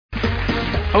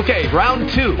Okay, round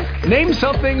two. Name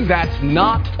something that's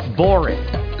not boring.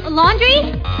 A laundry?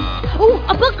 Ooh,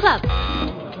 a book club.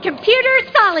 Computer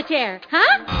solitaire,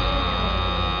 huh?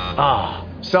 Ah,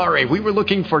 sorry, we were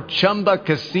looking for Chumba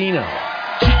Casino.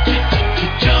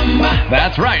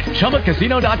 That's right,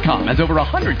 ChumbaCasino.com has over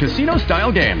 100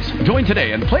 casino-style games. Join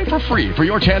today and play for free for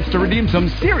your chance to redeem some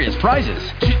serious prizes.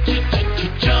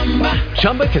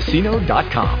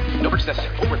 ChumbaCasino.com. No purchase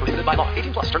necessary. Void where prohibited by law.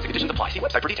 18 plus. Terms and conditions apply. See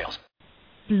website for details.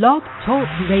 Blog Talk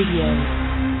Radio.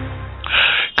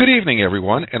 Good evening,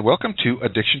 everyone, and welcome to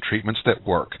Addiction Treatments That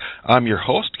Work. I'm your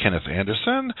host, Kenneth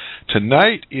Anderson.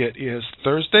 Tonight it is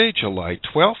Thursday, July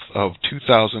 12th of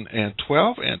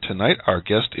 2012, and tonight our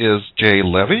guest is Jay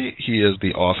Levy. He is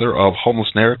the author of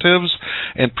Homeless Narratives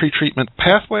and Pretreatment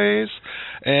Pathways,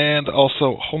 and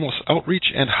also Homeless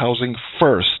Outreach and Housing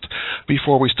First.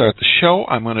 Before we start the show,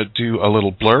 I'm going to do a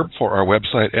little blurb for our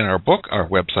website and our book. Our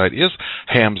website is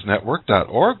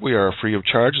hamsnetwork.org. We are a free of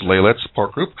charge lay-led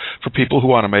support group for people who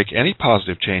want to make any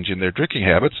positive change in their drinking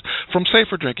habits, from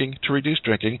safer drinking to reduced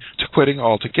drinking to quitting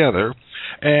altogether.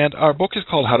 And our book is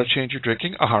called How to Change Your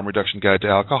Drinking, A Harm Reduction Guide to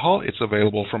Alcohol. It's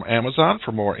available from Amazon.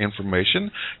 For more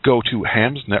information, go to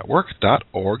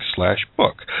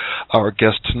hamsnetwork.org/book. Our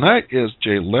guest tonight is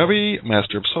Jay Levy,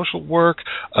 Master of Social Work.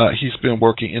 He's been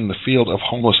working in the field of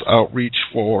homeless outreach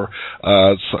for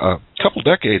a couple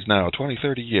decades now, 20,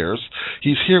 30 years.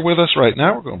 He's here with us right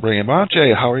now. We're going to bring him on.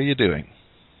 Jay, how are you doing?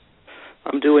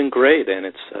 I'm doing great, and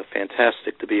it's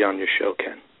fantastic to be on your show,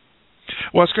 Ken.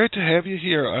 Well, it's great to have you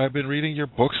here. I've been reading your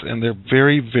books, and they're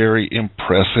very, very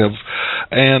impressive.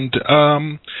 And,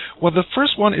 well, the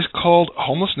first one is called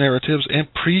Homeless Narratives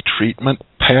and Pretreatment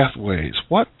Pathways.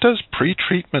 What does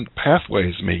pretreatment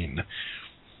pathways mean?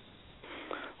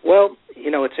 Well, you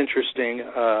know, it's interesting.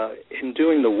 In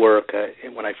doing the work,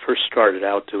 when I first started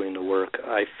out doing the work,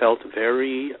 I felt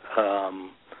very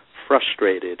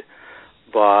frustrated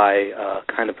by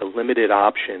kind of the limited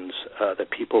options that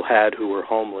people had who were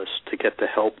homeless to get the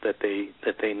help that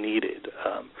they needed.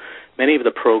 Many of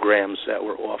the programs that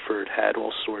were offered had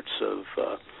all sorts of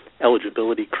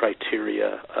eligibility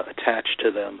criteria attached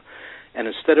to them, and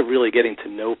instead of really getting to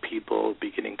know people,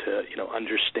 beginning to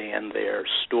understand their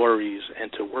stories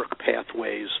and to work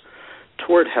pathways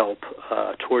toward help,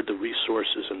 toward the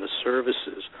resources and the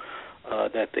services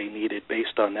that they needed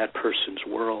based on that person's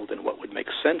world and what would make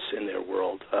sense in their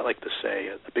world. I like to say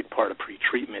a big part of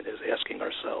pretreatment is asking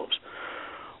ourselves,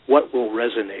 what will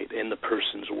resonate in the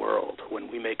person's world? When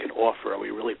we make an offer, are we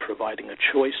really providing a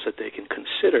choice that they can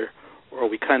consider, or are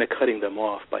we kind of cutting them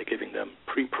off by giving them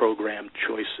pre-programmed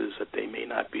choices that they may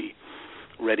not be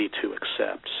ready to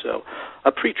accept? So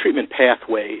a pretreatment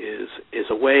pathway is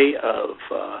a way of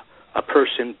a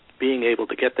person being able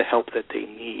to get the help that they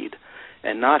need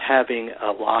and not having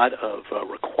a lot of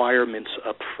requirements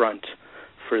up front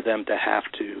for them to have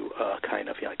to kind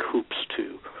of like hoops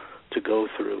to go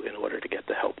through in order to get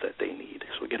the help that they need.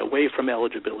 So we get away from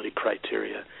eligibility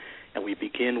criteria and we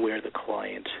begin where the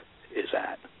client is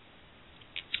at.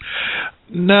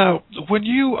 Now, when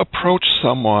you approach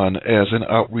someone as an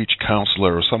outreach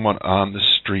counselor or someone on the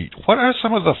street, what are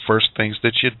some of the first things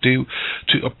that you do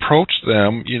to approach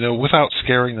them, without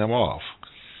scaring them off?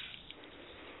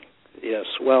 Yes,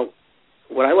 well,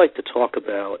 what I like to talk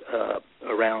about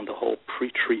around the whole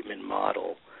pretreatment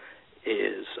model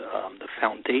is the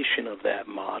foundation of that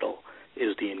model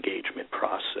is the engagement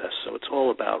process. So it's all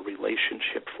about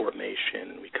relationship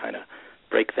formation. We kind of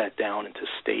break that down into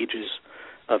stages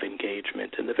of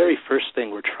engagement. And the very first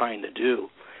thing we're trying to do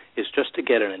is just to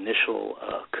get an initial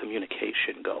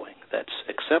communication going that's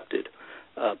accepted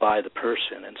by the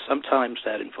person. And sometimes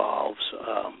that involves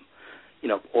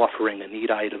offering a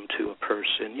need item to a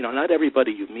person. Not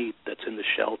everybody you meet that's in the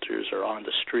shelters or on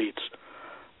the streets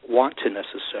want to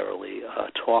necessarily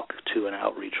talk to an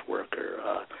outreach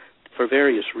worker for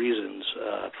various reasons,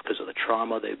 because of the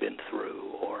trauma they've been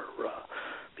through or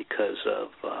because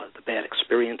of the bad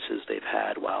experiences they've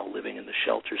had while living in the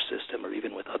shelter system or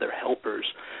even with other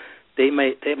helpers. They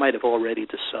might have already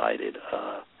decided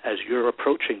as you're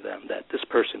approaching them that this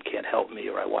person can't help me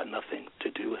or I want nothing to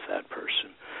do with that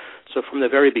person. So from the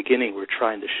very beginning, we're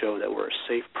trying to show that we're a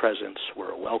safe presence,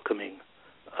 we're a welcoming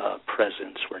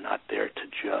presence, we're not there to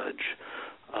judge,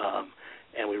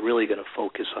 and we're really going to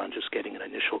focus on just getting an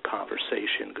initial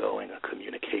conversation going, a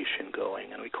communication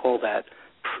going, and we call that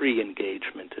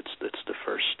pre-engagement. It's the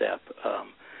first step.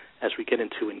 As we get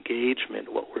into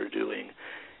engagement, what we're doing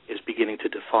is beginning to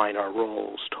define our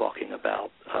roles, talking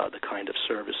about the kind of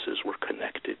services we're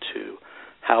connected to,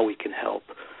 how we can help.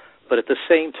 But at the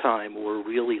same time, we're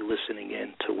really listening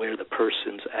in to where the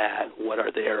person's at, what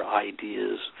are their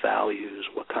ideas, values,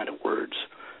 what kind of words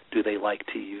do they like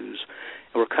to use?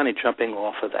 And we're kind of jumping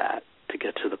off of that to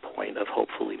get to the point of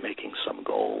hopefully making some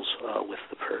goals with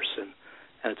the person.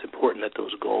 And it's important that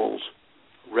those goals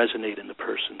resonate in the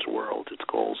person's world. It's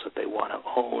goals that they want to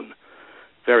own.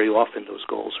 Very often those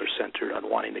goals are centered on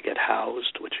wanting to get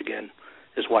housed, which again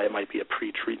is why it might be a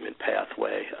pre-treatment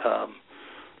pathway.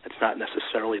 It's not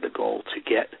necessarily the goal to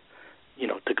get,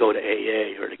 to go to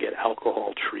AA or to get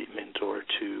alcohol treatment or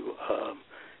to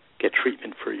get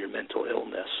treatment for your mental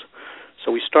illness.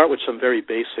 So we start with some very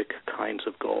basic kinds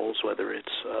of goals, whether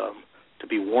it's to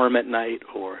be warm at night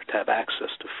or to have access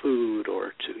to food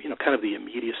or to, kind of the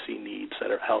immediacy needs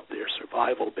that are out there,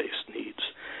 survival-based needs,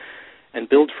 and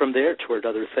build from there toward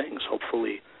other things,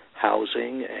 hopefully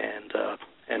housing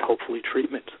and hopefully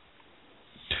treatment.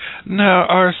 Now,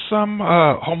 are some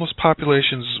homeless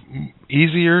populations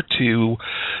easier to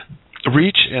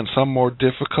reach and some more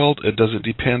difficult? Does it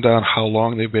depend on how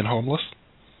long they've been homeless?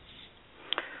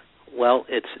 Well,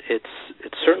 it's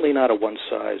certainly not a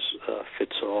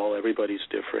one-size-fits-all. Everybody's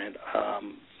different.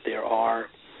 There are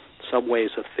some ways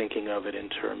of thinking of it in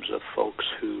terms of folks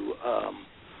who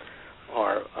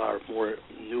are more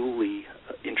newly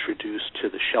introduced to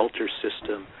the shelter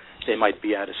system. They might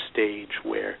be at a stage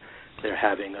where they're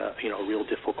having a real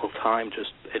difficult time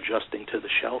just adjusting to the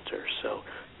shelter. So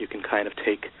you can kind of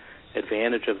take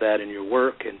advantage of that in your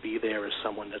work and be there as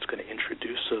someone that's going to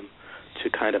introduce them to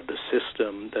kind of the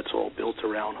system that's all built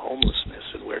around homelessness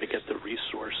and where to get the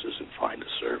resources and find the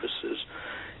services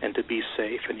and to be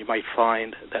safe. And you might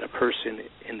find that a person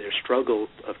in their struggle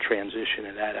of transition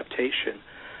and adaptation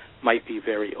might be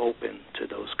very open to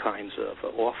those kinds of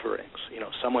offerings.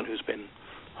 Someone who's been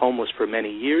homeless for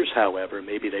many years, however,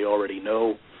 maybe they already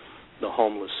know the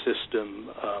homeless system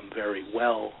very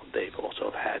well. They've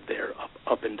also had their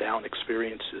up and down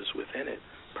experiences within it,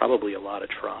 probably a lot of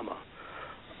trauma.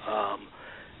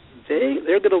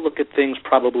 They're going to look at things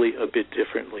probably a bit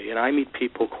differently, and I meet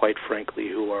people, quite frankly,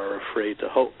 who are afraid to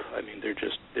hope. I mean, they're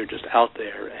just out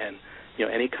there, and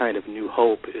any kind of new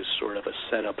hope is sort of a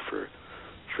setup for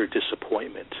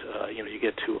disappointment. You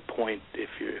get to a point if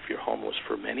you're homeless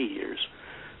for many years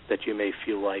that you may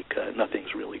feel like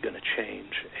nothing's really going to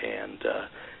change, and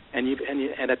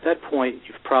at that point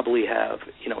you probably have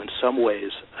in some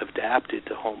ways adapted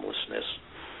to homelessness.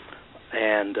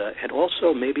 And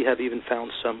also maybe have even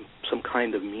found some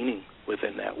kind of meaning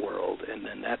within that world. And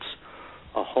then that's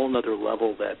a whole other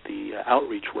level that the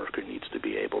outreach worker needs to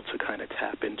be able to kind of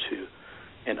tap into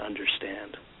and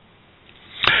understand.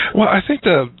 Well, I think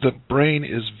the brain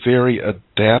is very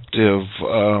adaptive.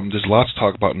 There's lots of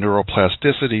talk about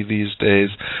neuroplasticity these days.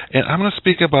 And I'm going to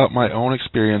speak about my own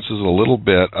experiences a little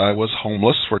bit. I was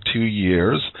homeless for 2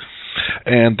 years.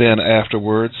 And then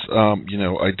afterwards,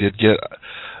 I did get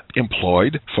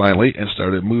employed finally and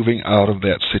started moving out of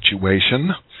that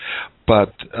situation.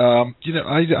 But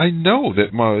I know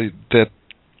that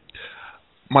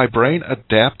my brain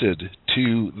adapted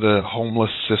to the homeless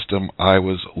system I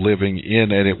was living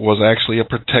in, and it was actually a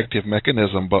protective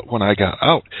mechanism. But when I got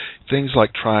out, things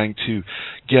like trying to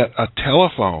get a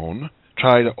telephone,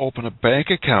 try to open a bank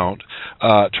account,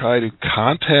 try to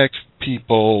contact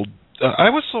people,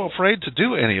 I was so afraid to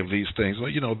do any of these things.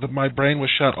 My brain was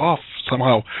shut off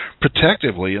somehow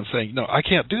protectively and saying, no, I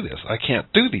can't do this. I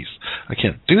can't do these. I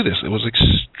can't do this. It was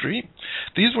extreme.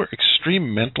 These were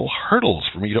extreme mental hurdles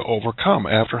for me to overcome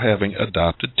after having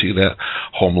adopted to that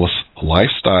homeless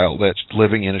lifestyle, that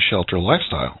living in a shelter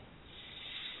lifestyle.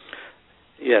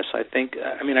 Yes, I think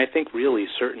really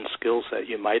certain skills that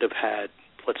you might have had,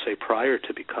 let's say, prior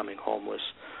to becoming homeless,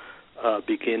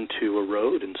 begin to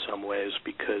erode in some ways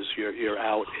because you're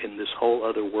out in this whole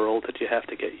other world that you have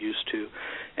to get used to.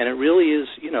 And it really is,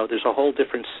 there's a whole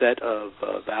different set of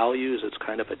values. It's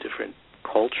kind of a different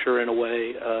culture in a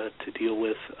way to deal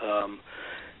with.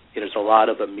 There's a lot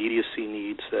of immediacy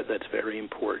needs that's very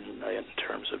important in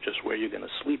terms of just where you're going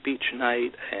to sleep each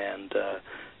night. And,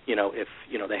 if,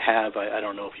 they have, I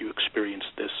don't know if you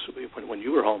experienced this when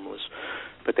you were homeless,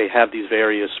 but they have these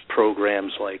various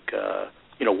programs like,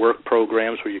 work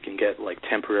programs where you can get like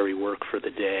temporary work for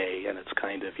the day, and it's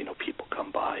kind of, people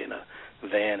come by in a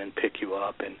van and pick you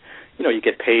up, and, you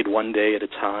get paid one day at a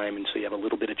time, and so you have a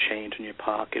little bit of change in your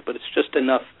pocket, but it's just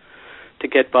enough to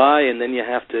get by, and then you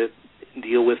have to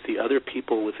deal with the other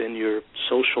people within your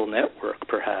social network,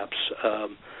 perhaps,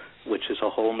 which is a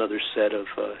whole other set of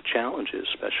challenges,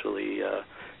 especially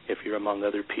if you're among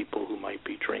other people who might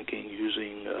be drinking,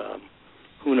 using,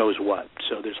 who knows what.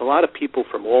 So there's a lot of people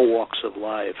from all walks of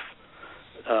life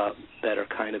that are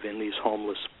kind of in these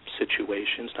homeless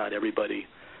situations. Not everybody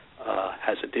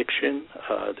has addiction.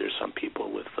 There's some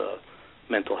people with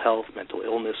mental health, mental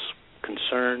illness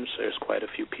concerns. There's quite a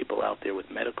few people out there with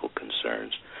medical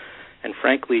concerns. And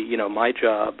frankly, my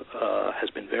job has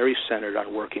been very centered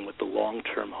on working with the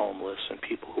long-term homeless and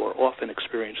people who are often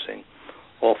experiencing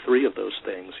all three of those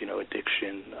things,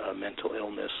 addiction, mental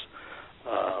illness,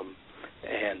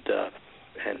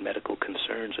 and medical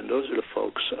concerns. And those are the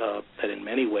folks that in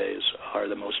many ways are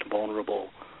the most vulnerable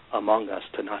among us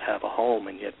to not have a home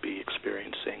and yet be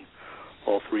experiencing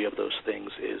all three of those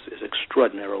things is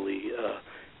extraordinarily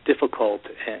difficult,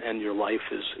 and your life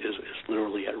is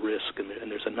literally at risk.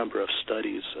 And there's a number of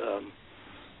studies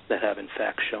that have in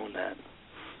fact shown that.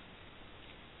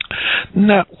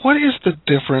 Now, what is the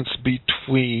difference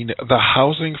between the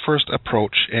housing first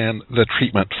approach and the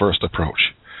treatment first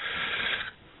approach?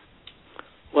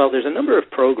 Well, there's a number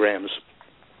of programs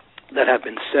that have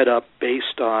been set up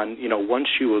based on, once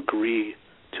you agree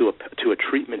to a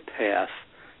treatment path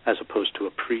as opposed to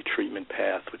a pre-treatment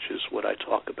path, which is what I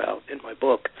talk about in my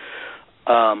book,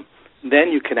 then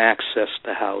you can access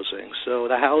the housing. So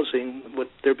the housing, what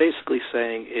they're basically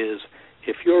saying is,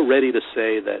 if you're ready to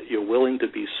say that you're willing to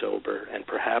be sober and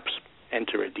perhaps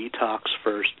enter a detox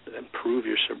first and prove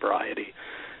your sobriety,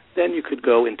 then you could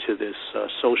go into this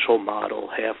social model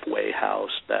halfway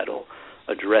house that'll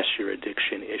address your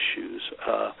addiction issues.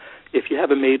 If you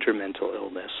have a major mental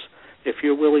illness, if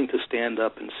you're willing to stand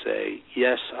up and say,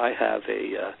 yes, I have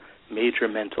a major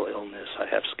mental illness, I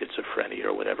have schizophrenia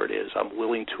or whatever it is, I'm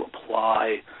willing to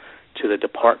apply to the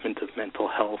Department of Mental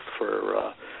Health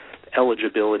for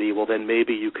eligibility, well, then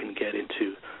maybe you can get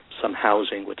into some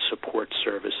housing with support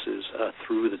services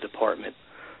through the Department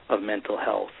of Mental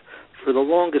Health. For the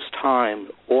longest time,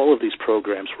 all of these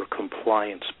programs were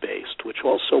compliance-based, which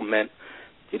also meant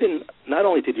not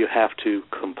only did you have to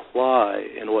comply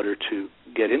in order to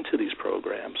get into these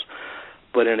programs,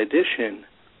 but in addition,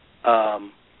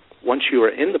 once you were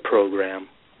in the program,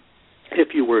 if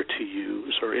you were to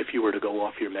use or if you were to go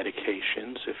off your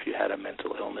medications, if you had a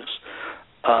mental illness,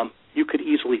 you could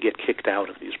easily get kicked out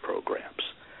of these programs.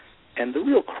 And the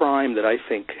real crime that I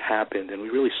think happened, and we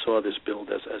really saw this build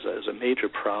as a major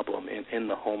problem in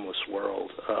the homeless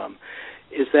world,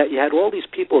 is that you had all these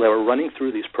people that were running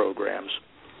through these programs,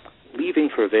 leaving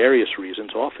for various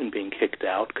reasons, often being kicked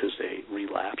out because they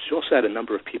relapsed. You also had a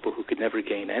number of people who could never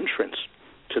gain entrance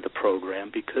to the program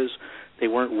because they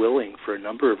weren't willing, for a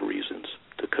number of reasons,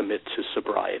 to commit to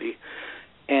sobriety.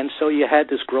 And so you had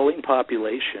this growing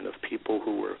population of people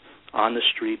who were on the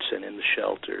streets and in the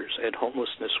shelters, and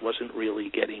homelessness wasn't really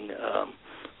getting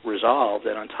resolved.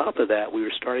 And on top of that, we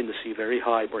were starting to see very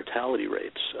high mortality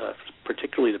rates,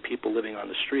 particularly the people living on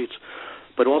the streets,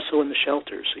 but also in the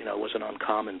shelters. It wasn't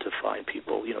uncommon to find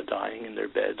people, dying in their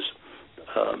beds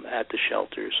at the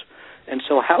shelters. And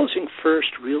so Housing First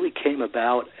really came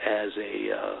about as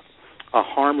a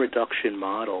harm reduction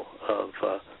model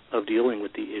of dealing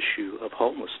with the issue of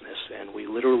homelessness. And we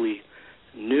literally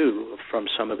knew from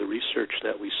some of the research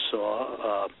that we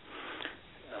saw,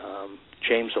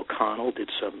 James O'Connell did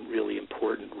some really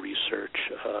important research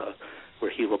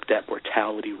where he looked at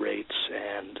mortality rates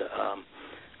and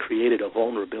created a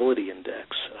vulnerability index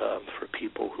for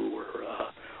people who were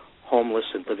homeless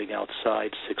and living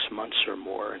outside 6 months or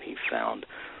more. And he found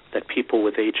that people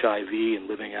with HIV and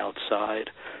living outside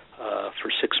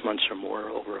for 6 months or more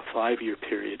over a 5-year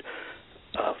period,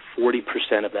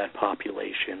 40% of that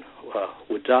population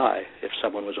would die. If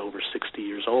someone was over 60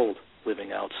 years old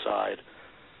living outside,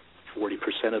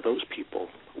 40% of those people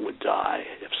would die.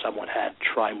 If someone had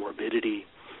trimorbidity,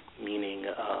 meaning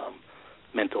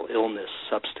mental illness,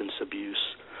 substance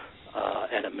abuse,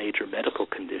 and a major medical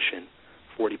condition,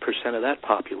 40% of that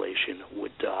population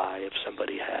would die. If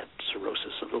somebody had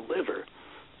cirrhosis of the liver,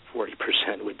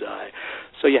 40% would die.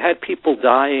 So you had people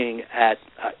dying at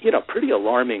pretty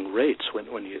alarming rates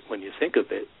when you think of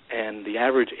it. And the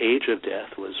average age of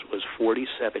death was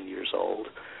 47 years old.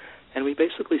 And we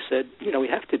basically said, we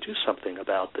have to do something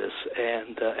about this.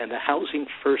 And the Housing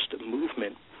First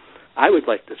movement, I would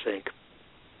like to think,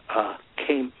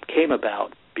 came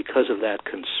about because of that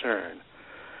concern.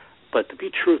 But to be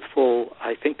truthful,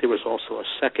 I think there was also a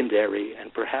secondary,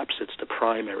 and perhaps it's the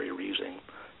primary reason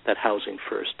that Housing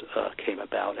First came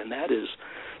about, and that is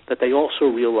that they also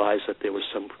realized that there was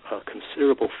some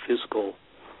considerable physical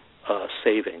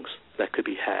savings that could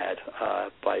be had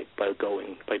by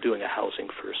doing a Housing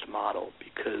First model,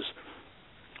 because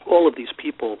all of these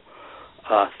people,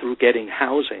 through getting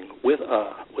housing with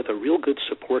a real good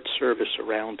support service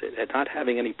around it and not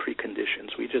having any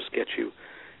preconditions, we just get you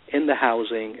in the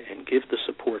housing and give the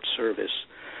support service,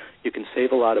 you can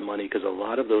save a lot of money because a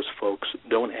lot of those folks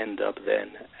don't end up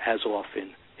then as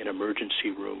often in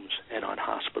emergency rooms and on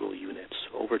hospital units.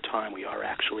 Over time, we are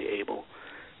actually able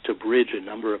to bridge a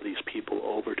number of these people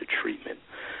over to treatment.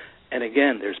 And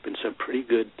again, there's been some pretty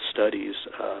good studies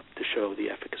to show the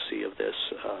efficacy of this.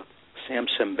 Sam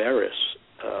Semberis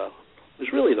was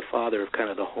really the father of kind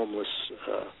of the homeless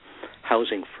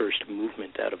housing first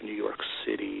movement out of New York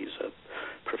City. He's a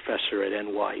professor at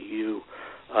NYU.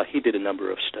 He did a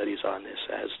number of studies on this,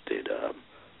 as did,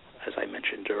 as I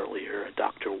mentioned earlier,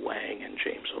 Dr. Wang and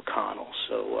James O'Connell.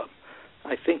 So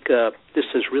I think this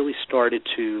has really started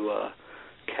to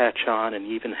catch on, and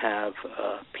even have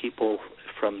people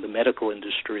from the medical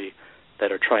industry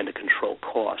that are trying to control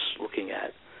costs looking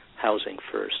at housing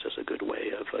first as a good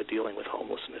way of dealing with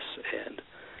homelessness,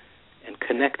 and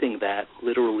connecting that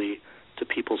literally to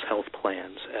people's health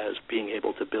plans as being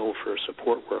able to bill for a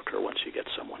support worker once you get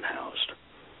someone housed.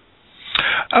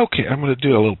 Okay, I'm going to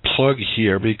do a little plug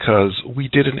here because we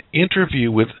did an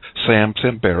interview with Sam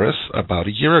Semberis about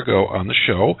a year ago on the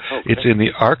show. Okay. It's in the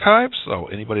archives, so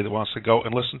anybody that wants to go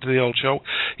and listen to the old show,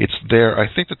 it's there. I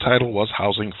think the title was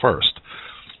Housing First.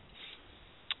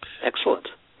 Excellent.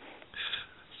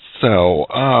 So,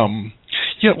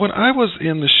 yeah, when I was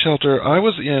in the shelter, I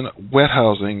was in wet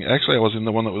housing. Actually, I was in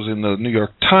the one that was in the New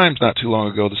York Times not too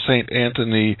long ago, the St.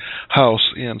 Anthony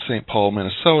House in St. Paul,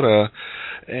 Minnesota.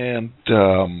 And,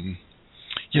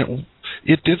 you know,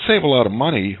 it did save a lot of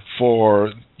money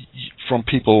from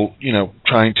people, you know,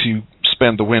 trying to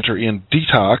spend the winter in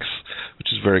detox,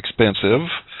 which is very expensive,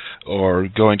 or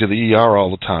going to the ER all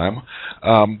the time.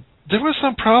 There were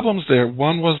some problems there.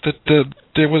 One was that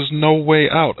there was no way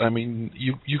out. I mean,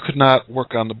 you could not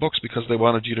work on the books because they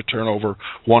wanted you to turn over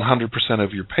 100%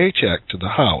 of your paycheck to the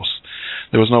house.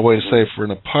 There was no way to save for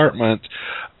an apartment.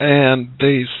 And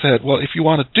they said, well, if you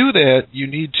want to do that, you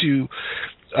need to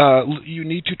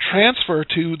transfer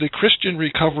to the Christian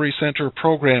Recovery Center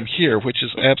program here, which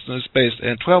is abstinence-based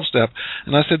and 12-step.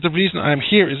 And I said, the reason I'm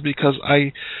here is because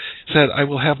I said I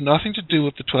will have nothing to do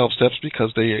with the 12 steps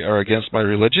because they are against my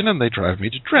religion and they drive me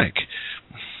to drink.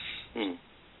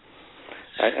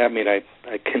 I mean, I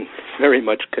can very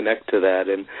much connect to that.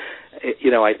 And,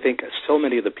 you know, I think so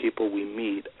many of the people we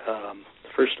meet,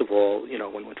 first of all, you know,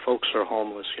 when folks are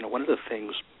homeless, you know, one of the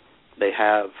things they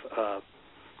have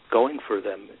going for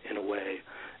them in a way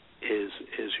is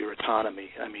your autonomy.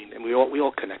 I mean, and we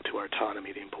all connect to our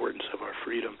autonomy, the importance of our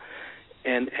freedom,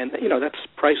 and you know, that's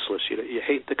priceless. You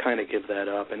hate to kind of give that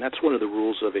up, and that's one of the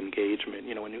rules of engagement.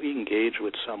 You know, when we engage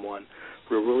with someone,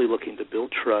 we're really looking to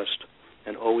build trust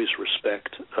and always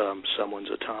respect someone's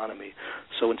autonomy.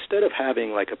 So instead of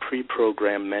having like a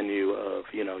pre-programmed menu of,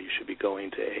 you know, you should be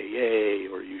going to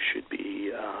AA, or you should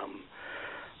be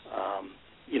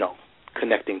you know,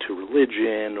 connecting to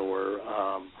religion,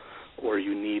 or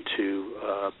you need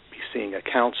to be seeing a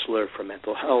counselor for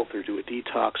mental health, or do a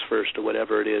detox first, or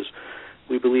whatever it is,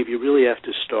 we believe you really have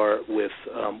to start with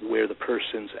where the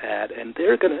person's at, and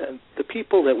the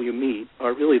people that we meet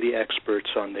are really the experts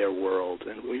on their world,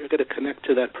 and you're going to connect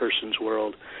to that person's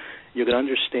world. You're going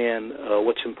to understand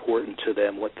what's important to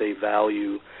them, what they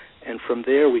value, and from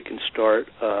there we can start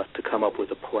to come up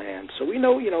with a plan. So we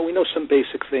know some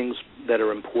basic things that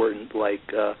are important,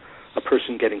 like a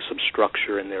person getting some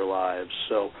structure in their lives.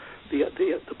 So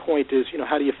the point is, you know,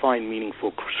 how do you find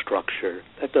meaningful structure?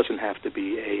 That doesn't have to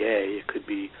be AA. It could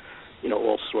be, you know,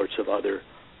 all sorts of other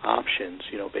options,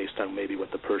 you know, based on maybe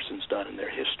what the person's done in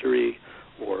their history,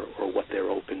 or what they're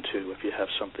open to, if you have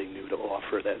something new to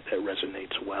offer that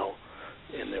resonates well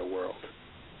in their world.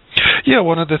 Yeah,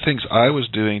 one of the things I was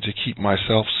doing to keep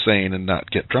myself sane and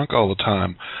not get drunk all the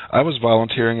time, I was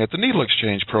volunteering at the Needle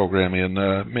Exchange program in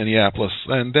Minneapolis,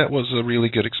 and that was a really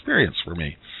good experience for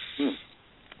me.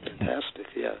 Fantastic,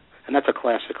 yeah. And that's a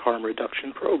classic harm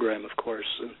reduction program, of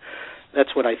course. And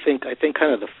that's what I think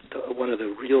kind of one of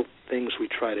the real things we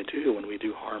try to do when we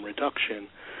do harm reduction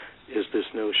is this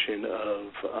notion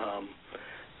of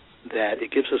that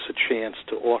it gives us a chance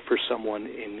to offer someone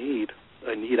in need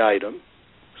a need item,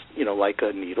 you know, like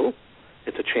a needle.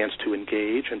 It's a chance to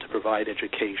engage and to provide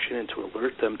education and to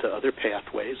alert them to other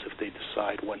pathways if they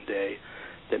decide one day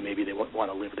that maybe they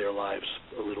want to live their lives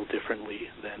a little differently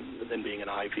than being an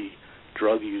IV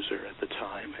drug user at the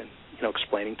time, and, you know,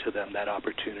 explaining to them that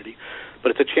opportunity.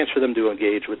 But it's a chance for them to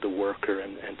engage with the worker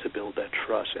and to build that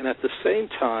trust. And at the same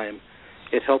time,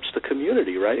 it helps the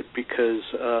community, right? Because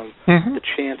the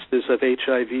chances of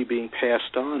HIV being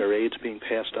passed on or AIDS being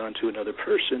passed on to another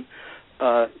person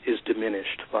is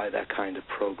diminished by that kind of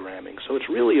programming. So it's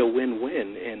really a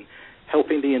win-win in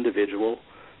helping the individual,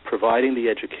 providing the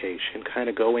education, kind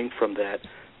of going from that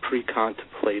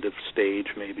pre-contemplative stage,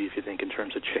 maybe if you think in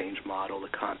terms of change model, the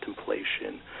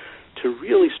contemplation, to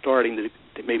really starting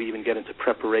to maybe even get into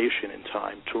preparation in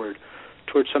time toward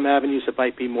towards some avenues that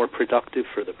might be more productive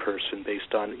for the person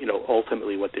based on,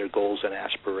 ultimately what their goals and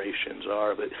aspirations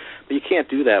are. But you can't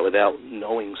do that without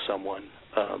knowing someone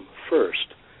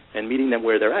first and meeting them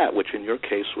where they're at, which in your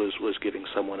case was giving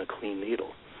someone a clean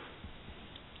needle.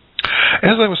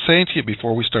 As I was saying to you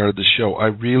before we started the show, I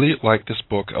really like this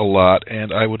book a lot,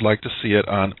 and I would like to see it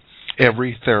on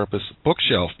every therapist's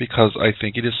bookshelf because I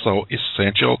think it is so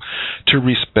essential to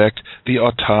respect the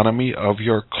autonomy of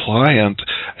your client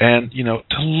and,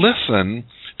 to listen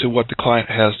to what the client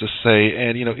has to say.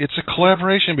 And, it's a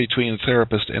collaboration between a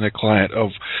therapist and a client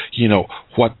of,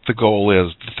 what the goal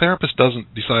is. The therapist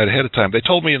doesn't decide ahead of time. They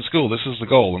told me in school this is the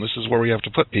goal and this is where we have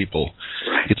to put people.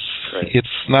 Right. It's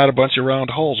not a bunch of round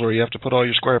holes where you have to put all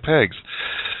your square pegs.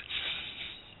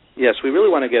 Yes, we really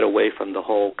want to get away from the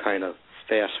whole kind of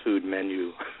fast food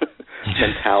menu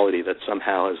mentality that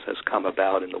somehow has come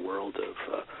about in the world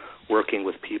of working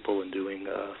with people and doing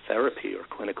therapy or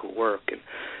clinical work. And,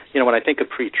 when I think of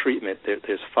pretreatment,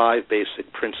 there's 5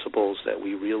 basic principles that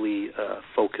we really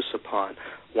focus upon.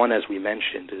 One, as we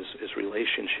mentioned, is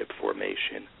relationship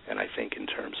formation, and I think in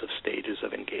terms of stages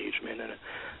of engagement and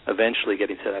eventually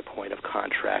getting to that point of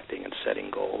contracting and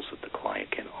setting goals that the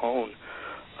client can own.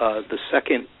 The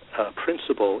second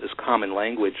principle is common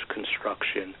language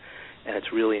construction, and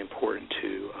it's really important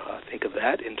to think of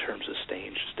that in terms of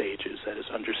stages, that is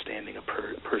understanding a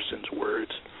person's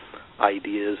words,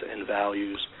 ideas, and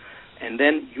values, and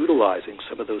then utilizing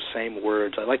some of those same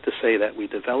words. I like to say that we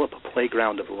develop a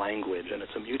playground of language, and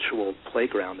it's a mutual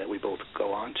playground that we both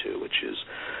go onto, which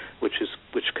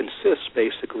consists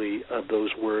basically of those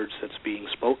words that's being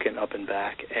spoken up and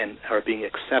back and are being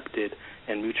accepted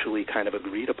and mutually kind of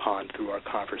agreed upon through our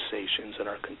conversations and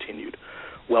our continued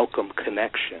welcome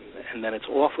connection. And then it's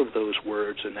off of those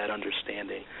words and that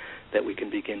understanding that we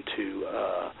can begin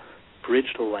to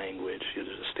bridge the language. There's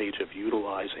a stage of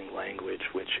utilizing language,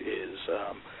 which is,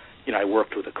 I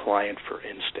worked with a client, for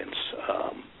instance,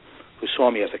 who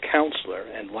saw me as a counselor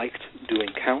and liked doing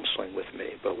counseling with me.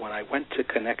 But when I went to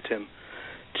connect him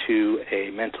to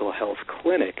a mental health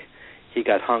clinic, he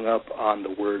got hung up on the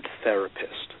word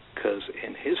therapist, because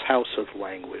in his house of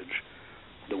language,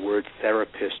 the word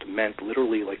therapist meant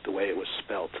literally like the way it was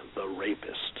spelt, the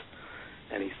rapist.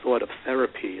 And he thought of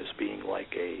therapy as being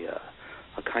like a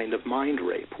kind of mind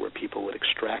rape where people would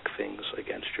extract things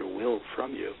against your will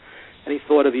from you. And he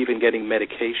thought of even getting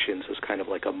medications as kind of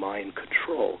like a mind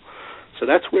control. So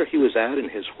that's where he was at in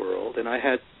his world, and I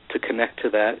had to connect to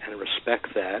that and respect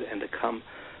that and to come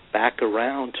back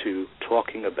around to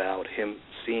talking about him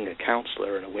seeing a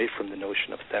counselor and away from the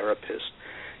notion of therapist,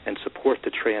 and support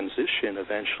the transition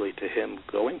eventually to him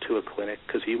going to a clinic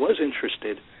because he was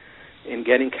interested in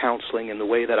getting counseling in the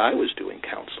way that I was doing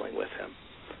counseling with him.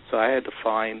 So I had to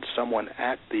find someone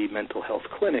at the mental health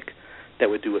clinic that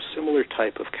would do a similar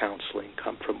type of counseling,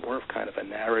 come from more of kind of a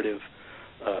narrative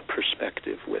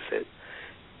perspective with it,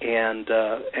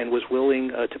 and was willing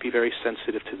to be very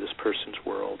sensitive to this person's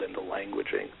world and the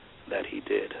languaging that he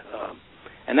did.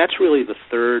 And that's really the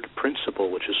third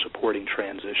principle, which is supporting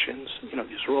transitions.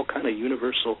 These are all kind of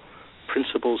universal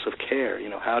principles of care.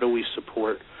 How do we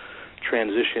support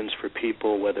transitions for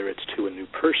people, whether it's to a new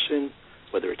person,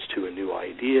 whether it's to a new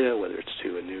idea, whether it's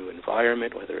to a new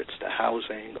environment, whether it's to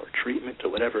housing or treatment or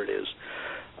whatever it is.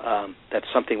 That's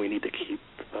something we need to keep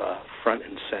front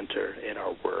and center in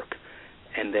our work.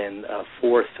 And then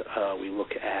fourth, we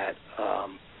look at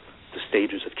the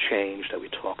stages of change that we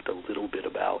talked a little bit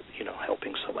about,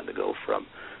 helping someone to go from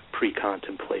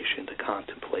pre-contemplation to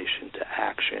contemplation to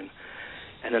action.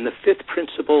 And then the fifth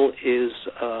principle is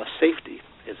safety.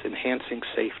 It's enhancing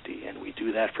safety, and we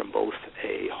do that from both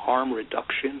a harm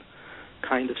reduction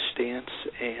kind of stance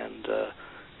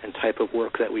and type of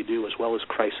work that we do, as well as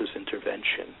crisis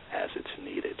intervention as it's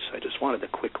needed. So I just wanted to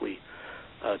quickly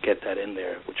get that in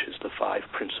there, which is the 5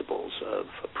 principles of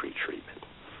pretreatment.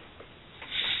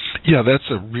 Yeah, that's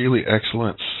a really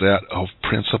excellent set of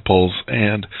principles,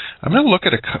 and I'm going to look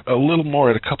at a little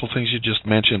more at a couple things you just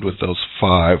mentioned with those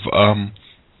 5.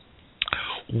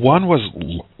 One was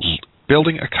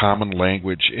building a common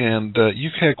language, and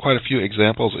you've had quite a few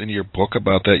examples in your book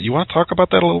about that. You want to talk about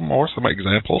that a little more, some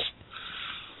examples?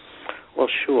 Well,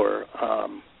 sure.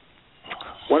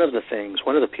 One of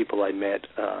the people I met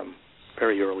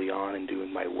very early on in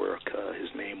doing my work, his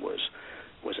name was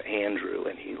Andrew,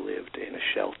 and he lived in a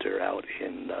shelter out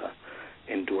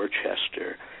in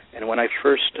Dorchester. And when I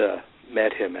first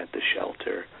met him at the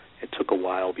shelter, it took a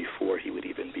while before he would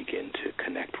even begin to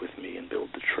connect with me and build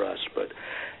the trust.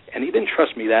 And he didn't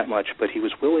trust me that much, but he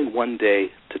was willing one day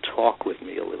to talk with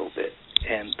me a little bit.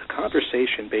 And the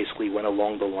conversation basically went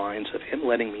along the lines of him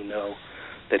letting me know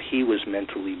that he was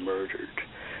mentally murdered,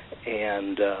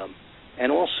 and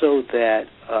also that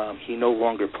he no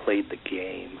longer played the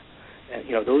game. And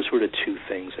those were the two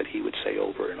things that he would say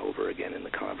over and over again in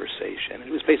the conversation. And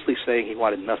he was basically saying he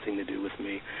wanted nothing to do with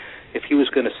me. If he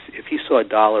saw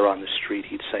 $1 on the street,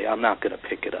 he'd say, "I'm not going to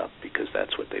pick it up because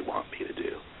that's what they want me to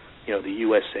do." The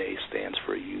USA stands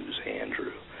for Use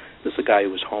Andrew. This is a guy who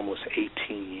was homeless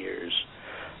 18 years.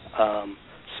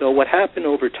 So what happened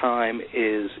over time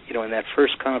is, in that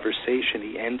first conversation,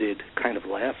 he ended kind of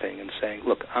laughing and saying,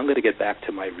 "Look, I'm going to get back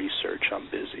to my research. I'm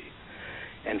busy."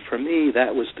 And for me,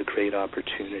 that was the great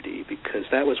opportunity, because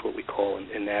that was what we call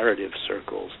in narrative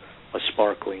circles a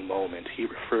sparkling moment. He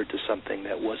referred to something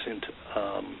that wasn't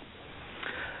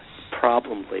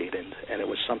problem-laden, and it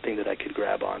was something that I could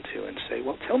grab onto and say,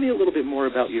 "Well, tell me a little bit more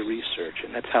about your research."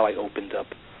 And that's how I opened up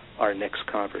our next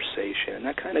conversation. And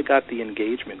that kind of got the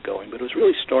engagement going. But it was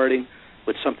really starting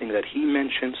with something that he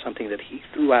mentioned, something that he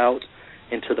threw out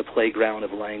into the playground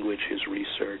of language, his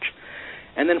research.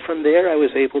 And then from there, I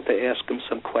was able to ask him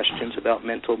some questions about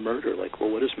mental murder, like, well,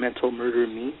 what does mental murder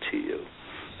mean to you?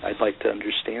 I'd like to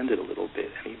understand it a little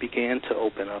bit. And he began to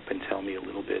open up and tell me a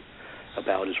little bit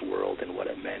about his world and what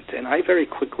it meant. And I very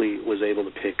quickly was able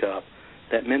to pick up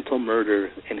that mental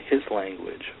murder in his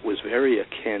language was very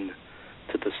akin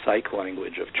to the psych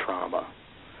language of trauma.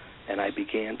 And I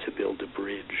began to build a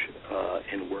bridge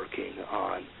in working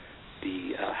on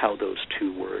how those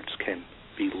two words can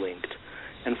be linked.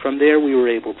 And from there, we were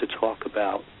able to talk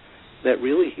about that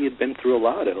really he had been through a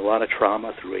lot of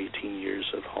trauma through 18 years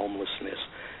of homelessness,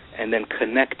 and then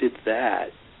connected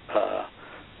that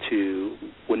to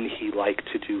wouldn't he like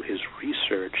to do his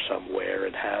research somewhere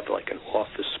and have like an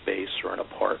office space or an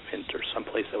apartment or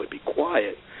someplace that would be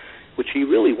quiet, which he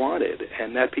really wanted,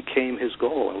 and that became his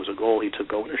goal, and it was a goal he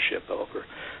took ownership over.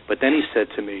 But then he said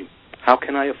to me, "How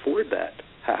can I afford that?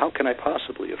 How can I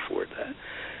possibly afford that?"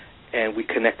 And we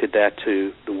connected that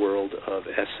to the world of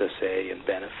SSA and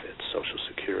benefits, Social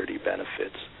Security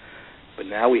benefits. But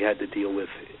now we had to deal with,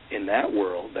 in that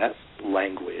world, that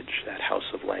language, that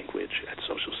house of language at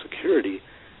Social Security,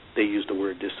 they used the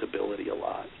word disability a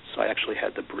lot. So I actually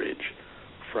had to bridge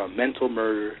from mental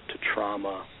murder to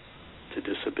trauma to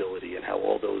disability, and how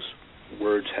all those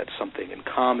words had something in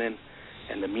common.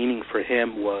 And the meaning for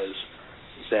him was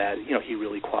that he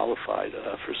really qualified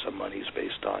for some monies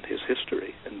based on his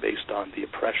history and based on the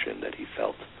oppression that he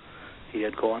felt he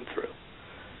had gone through.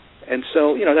 And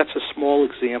so that's a small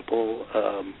example.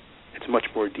 It's much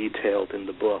more detailed in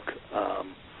the book,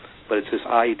 but it's this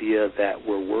idea that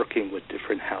we're working with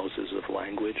different houses of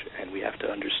language, and we have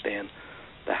to understand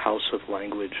the house of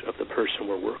language of the person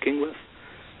we're working with,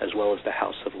 as well as the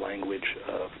house of language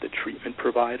of the treatment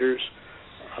providers,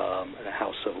 and the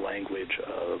house of language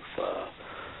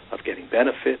of getting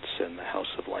benefits, and the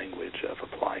house of language of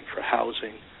applying for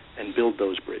housing, and build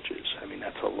those bridges. I mean,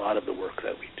 that's a lot of the work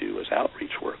that we do as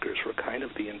outreach workers. We're kind of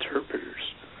the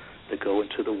interpreters that go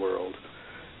into the world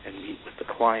and meet with the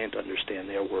client, understand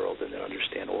their world, and then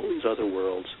understand all these other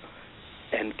worlds,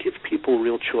 and give people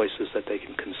real choices that they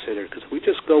can consider. Because if we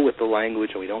just go with the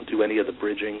language and we don't do any of the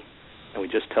bridging, and we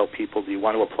just tell people, "Do you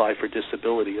want to apply for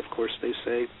disability?" Of course they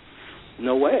say,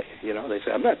 "No way." They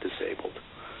say, "I'm not disabled."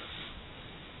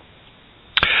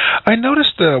 I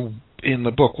noticed in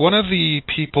the book, one of the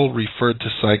people referred to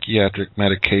psychiatric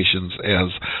medications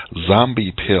as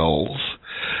zombie pills.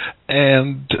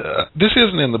 And this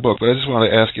isn't in the book, but I just want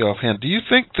to ask you offhand, do you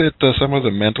think that some of the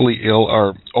mentally ill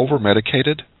are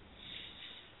over-medicated?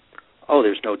 Oh,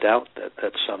 there's no doubt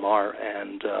that some are.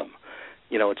 And,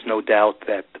 it's no doubt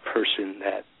that the person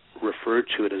that referred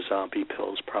to it as zombie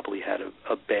pills probably had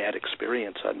a bad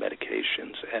experience on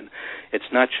medications. And it's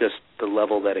not just the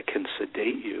level that it can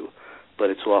sedate you, but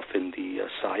it's often the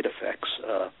side effects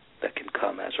that can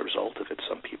come as a result of it.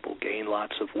 Some people gain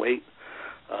lots of weight.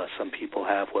 Some people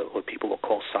have what people will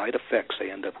call side effects.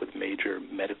 They end up with major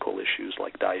medical issues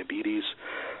like diabetes.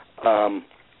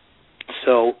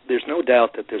 So there's no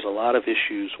doubt that there's a lot of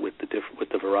issues with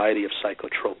the variety of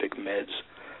psychotropic meds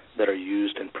that are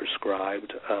used and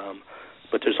prescribed.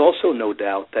 But there's also no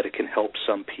doubt that it can help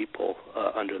some people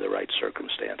under the right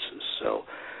circumstances. So,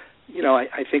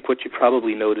 I think what you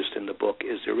probably noticed in the book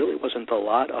is there really wasn't a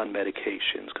lot on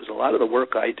medications, because a lot of the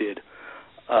work I did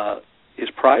is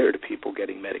prior to people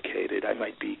getting medicated. I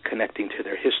might be connecting to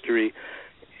their history.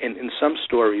 In some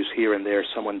stories here and there,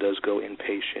 someone does go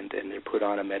inpatient and they're put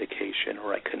on a medication,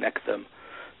 or I connect them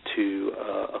to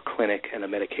a clinic and a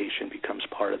medication becomes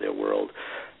part of their world.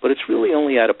 But it's really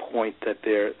only at a point that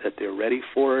they're ready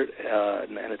for it,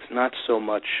 and it's not so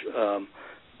much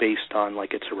based on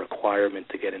like it's a requirement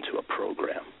to get into a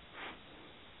program.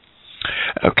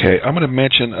 Okay, I'm going to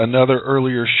mention another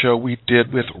earlier show we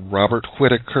did with Robert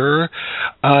Whitaker,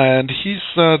 and he's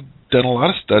done a lot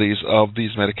of studies of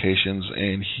these medications,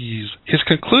 and his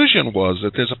conclusion was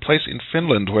that there's a place in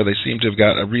Finland where they seem to have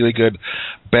got a really good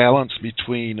balance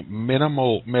between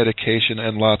minimal medication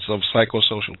and lots of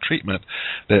psychosocial treatment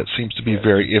that seems to be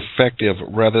very effective,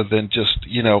 rather than just,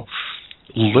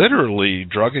 literally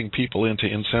drugging people into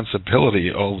insensibility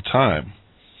all the time.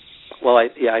 Well, I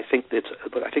think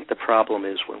the problem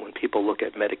is when people look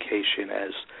at medication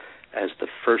as the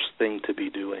first thing to be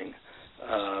doing,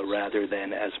 rather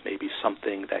than as maybe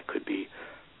something that could be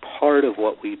part of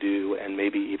what we do, and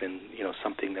maybe even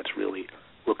something that's really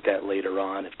looked at later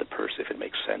on if it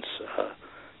makes sense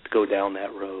to go down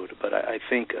that road. But I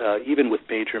think even with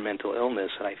major mental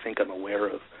illness, and I think I'm aware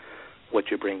of what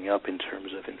you're bringing up in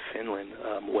terms of in Finland,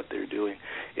 what they're doing,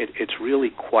 it's really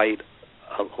quite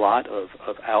a lot of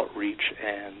outreach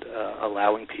and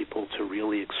allowing people to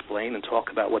really explain and talk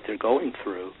about what they're going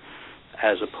through,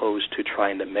 as opposed to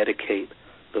trying to medicate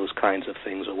those kinds of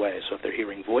things away. So if they're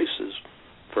hearing voices,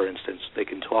 for instance, they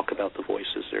can talk about the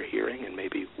voices they're hearing and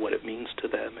maybe what it means to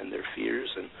them and their fears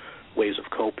and ways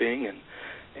of coping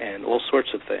and all sorts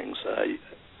of things.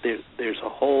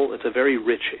 It's a very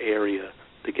rich area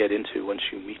to get into. Once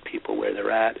you meet people where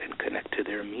they're at and connect to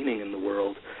their meaning in the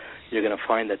world, you're going to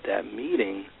find that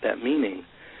meaning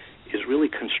is really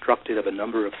constructed of a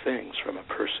number of things, from a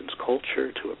person's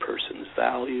culture to a person's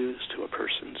values to a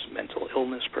person's mental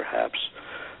illness, perhaps,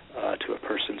 to a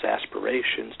person's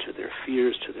aspirations, to their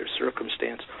fears, to their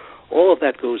circumstance. All of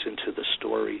that goes into the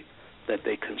story that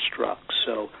they construct.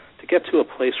 So to get to a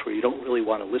place where you don't really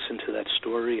want to listen to that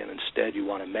story and instead you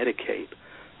want to medicate,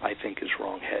 I think is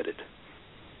wrong-headed.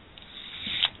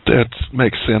 That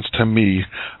makes sense to me.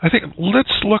 I think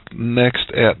let's look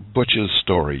next at Butch's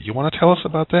story. You want to tell us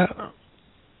about that?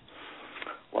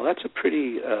 Well, that's a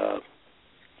pretty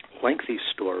lengthy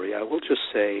story. I will just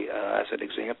say, as an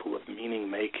example of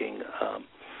meaning-making,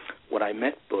 when I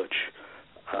met Butch,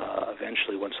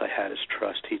 eventually once I had his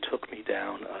trust, he took me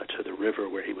down to the river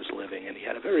where he was living, and he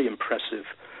had a very impressive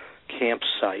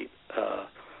campsite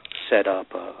set up,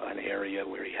 an area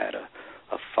where he had a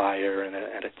fire and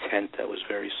a tent that was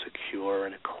very secure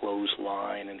and a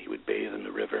clothesline, and he would bathe in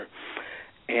the river.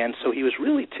 And so he was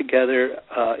really together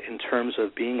in terms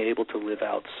of being able to live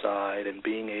outside and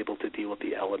being able to deal with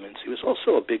the elements. He was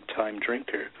also a big-time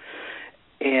drinker.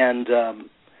 And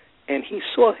he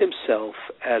saw himself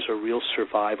as a real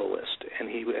survivalist, and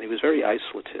he was very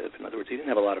isolative. In other words, he didn't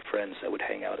have a lot of friends that would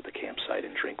hang out at the campsite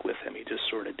and drink with him. He just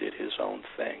sort of did his own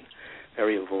thing,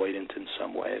 very avoidant in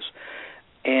some ways.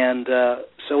 And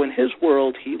so in his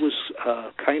world, he was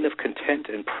kind of content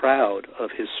and proud of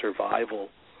his survival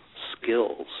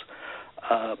skills.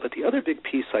 But the other big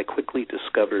piece I quickly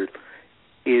discovered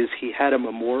is he had a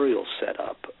memorial set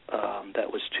up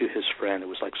that was to his friend. It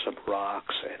was like some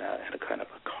rocks and a kind of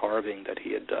a carving that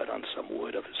he had done on some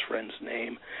wood of his friend's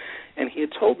name. And he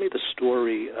had told me the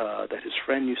story that his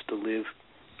friend used to live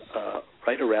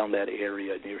right around that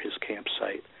area near his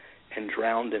campsite, and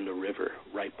drowned in the river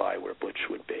right by where Butch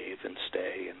would bathe and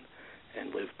stay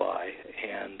and live by.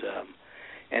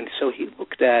 And so he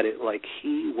looked at it like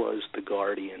he was the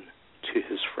guardian to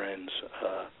his friend's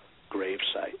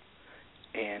gravesite.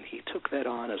 And he took that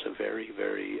on as a very,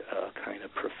 very kind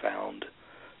of profound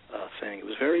thing. It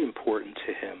was very important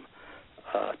to him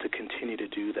to continue to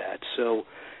do that. So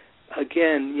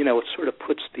again, it sort of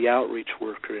puts the outreach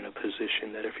worker in a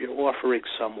position that if you're offering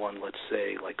someone, let's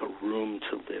say, like a room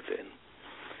to live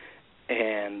in,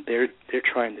 and they're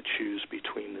trying to choose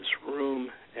between this room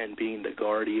and being the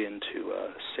guardian to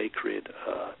a sacred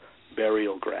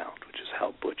burial ground, which is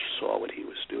how Butch saw what he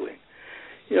was doing.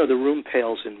 The room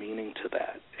pales in meaning to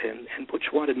that. And Butch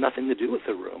wanted nothing to do with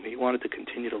the room. He wanted to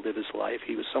continue to live his life.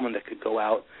 He was someone that could go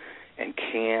out and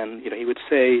can. He would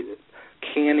say,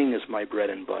 canning is my bread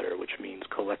and butter, which means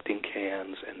collecting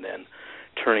cans and then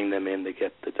turning them in to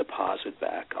get the deposit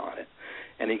back on it.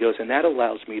 And he goes, and that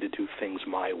allows me to do things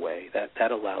my way.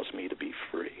 That allows me to be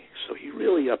free. So he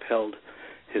really upheld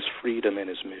his freedom and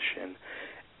his mission.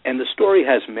 And the story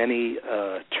has many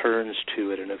turns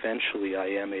to it, and eventually I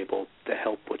am able to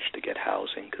help Butch to get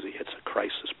housing because he hits a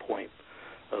crisis point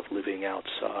of living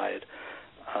outside.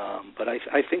 But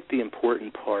I think the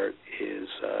important part is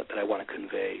that I want to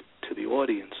convey to the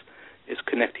audience is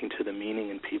connecting to the meaning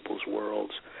in people's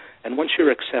worlds. And once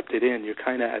you're accepted in, you're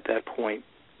kind of at that point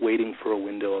waiting for a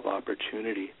window of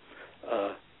opportunity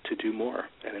to do more.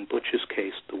 And in Butch's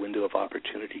case, the window of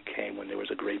opportunity came when there was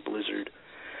a great blizzard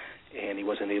and he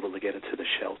wasn't able to get into the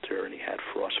shelter and he had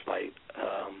frostbite.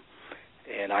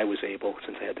 And I was able,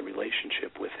 since I had the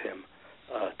relationship with him,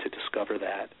 to discover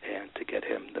that and to get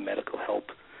him the medical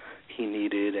help he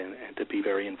needed and to be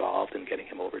very involved in getting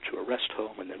him over to a rest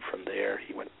home. And then from there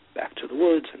he went back to the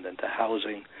woods and then to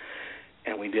housing.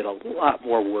 And we did a lot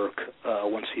more work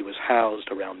once he was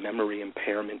housed around memory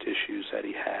impairment issues that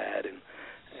he had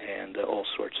and all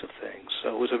sorts of things.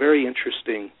 So it was a very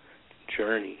interesting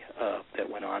journey that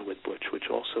went on with Butch, which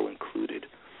also included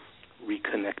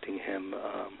reconnecting him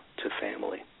to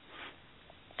family.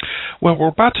 Well, we're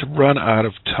about to run out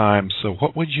of time, so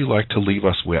what would you like to leave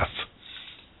us with?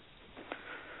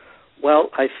 Well,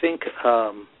 I think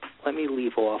let me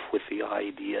leave off with the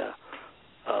idea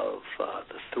of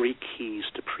the 3 keys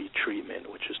to pretreatment,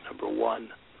 which is number 1,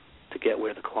 to get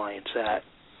where the client's at.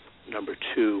 Number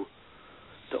 2,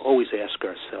 to always ask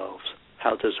ourselves,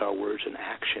 how does our words and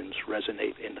actions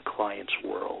resonate in the client's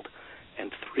world?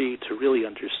 And 3, to really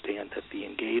understand that the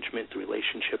engagement, the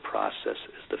relationship process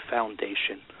is the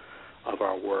foundation of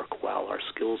our work, while our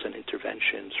skills and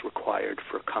interventions required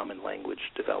for common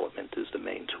language development is the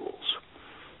main tools.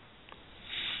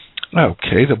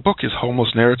 Okay, the book is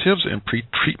Homeless Narratives and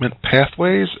Pretreatment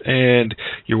Pathways, and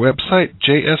your website,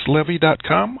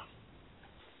 jslevy.com?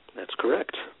 That's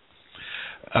correct.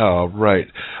 All right.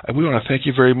 We want to thank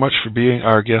you very much for being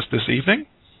our guest this evening.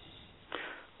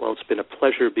 Well, it's been a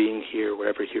pleasure being here,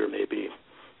 wherever here may be.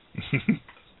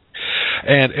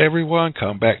 And everyone,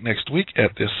 come back next week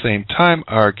at this same time.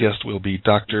 Our guest will be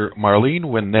Dr. Marlene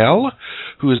Winnell,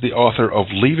 who is the author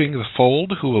of Leaving the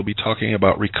Fold, who will be talking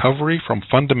about recovery from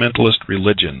fundamentalist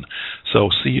religion. So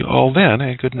see you all then,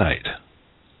 and good night.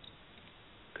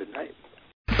 Good night.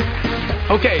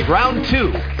 Okay, round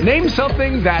 2. Name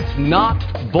something that's not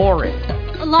boring.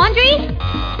 A laundry?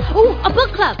 Ooh, a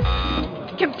book club.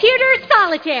 Computer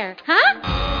solitaire, huh?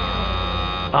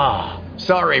 Ah,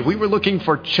 sorry, we were looking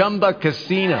for Chumba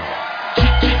Casino.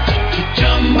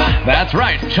 That's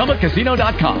right,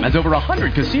 ChumbaCasino.com has over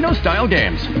 100 casino-style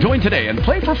games. Join today and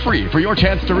play for free for your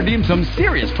chance to redeem some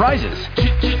serious prizes.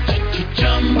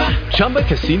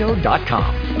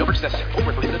 ChumbaCasino.com. No purchase necessary. Void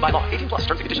where prohibited by law. 18+ terms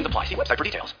and conditions apply. See website for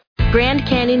details. Grand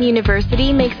Canyon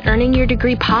University makes earning your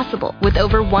degree possible with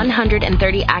over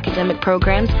 130 academic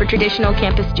programs for traditional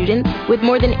campus students with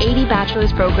more than 80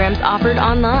 bachelor's programs offered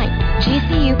online.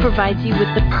 GCU provides you with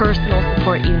the personal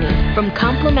support you need, from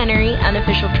complimentary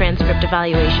unofficial transcript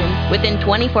evaluations within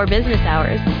 24 business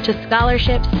hours to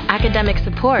scholarships, academic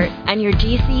support, and your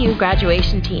GCU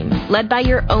graduation team, led by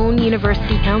your own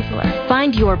university counselor.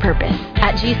 Find your purpose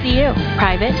at GCU.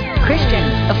 Private, Christian,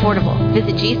 affordable.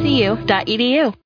 Visit gcu.edu.